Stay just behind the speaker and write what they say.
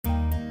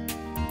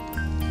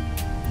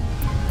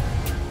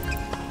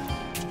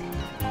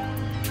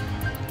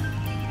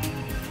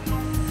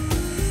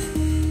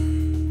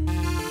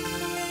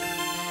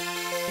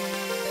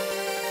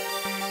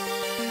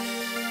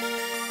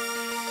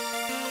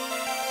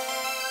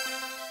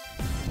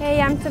Hey,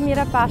 I'm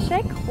Tamira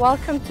Paszek.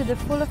 Welcome to the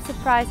Full of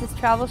Surprises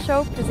travel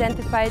show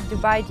presented by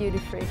Dubai Duty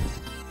Free.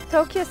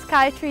 Tokyo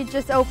Skytree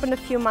just opened a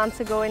few months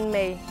ago in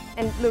May,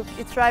 and look,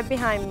 it's right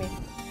behind me.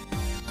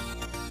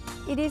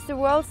 It is the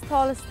world's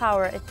tallest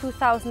tower at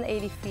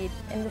 2,080 feet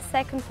and the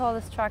second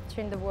tallest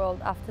structure in the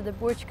world after the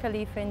Burj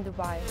Khalifa in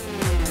Dubai.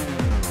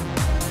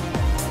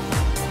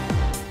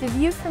 The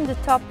view from the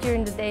top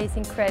during the day is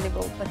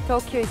incredible, but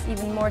Tokyo is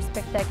even more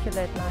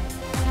spectacular at night.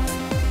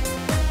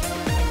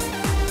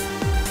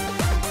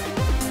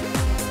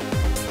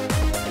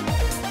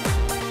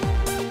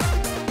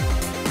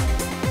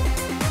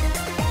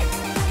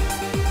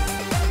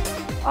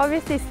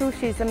 Obviously,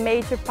 sushi is a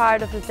major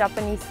part of the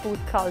Japanese food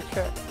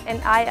culture, and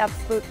I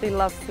absolutely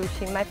love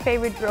sushi. My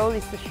favorite roll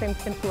is the shrimp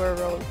tempura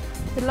roll.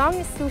 The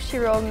longest sushi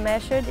roll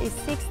measured is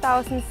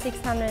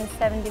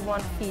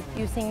 6,671 feet,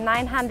 using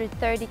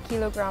 930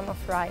 kilograms of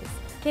rice.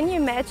 Can you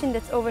imagine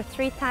that's over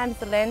 3 times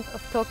the length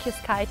of Tokyo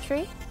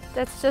Skytree?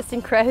 That's just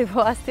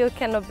incredible. I still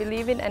cannot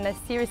believe it, and I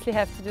seriously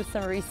have to do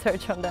some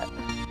research on that.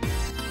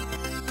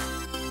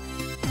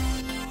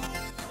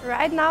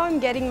 Right now I'm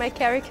getting my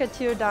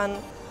caricature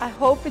done. I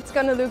hope it's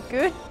gonna look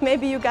good.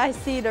 Maybe you guys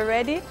see it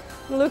already.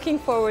 I'm looking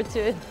forward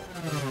to it.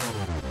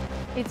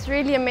 It's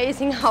really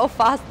amazing how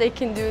fast they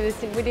can do this.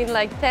 Within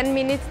like 10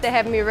 minutes they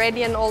have me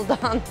ready and all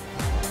done.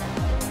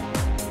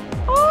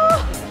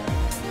 Oh,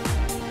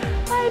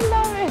 I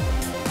love it.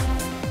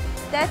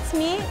 That's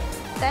me.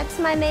 That's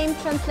my name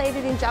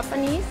translated in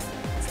Japanese.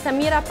 It's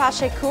Tamira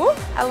Paszek.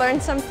 I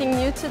learned something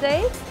new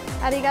today.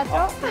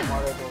 Arigato.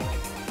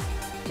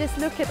 Just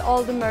look at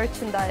all the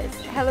merchandise.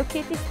 Hello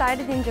Kitty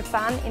started in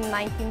Japan in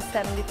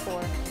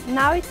 1974.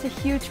 Now it's a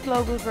huge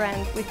global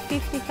brand with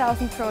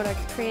 50,000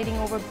 products creating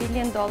over $1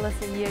 billion a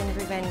year in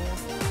revenue.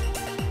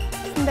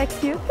 Isn't that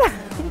cute?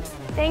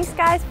 Thanks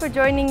guys for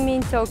joining me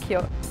in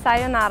Tokyo.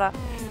 Sayonara.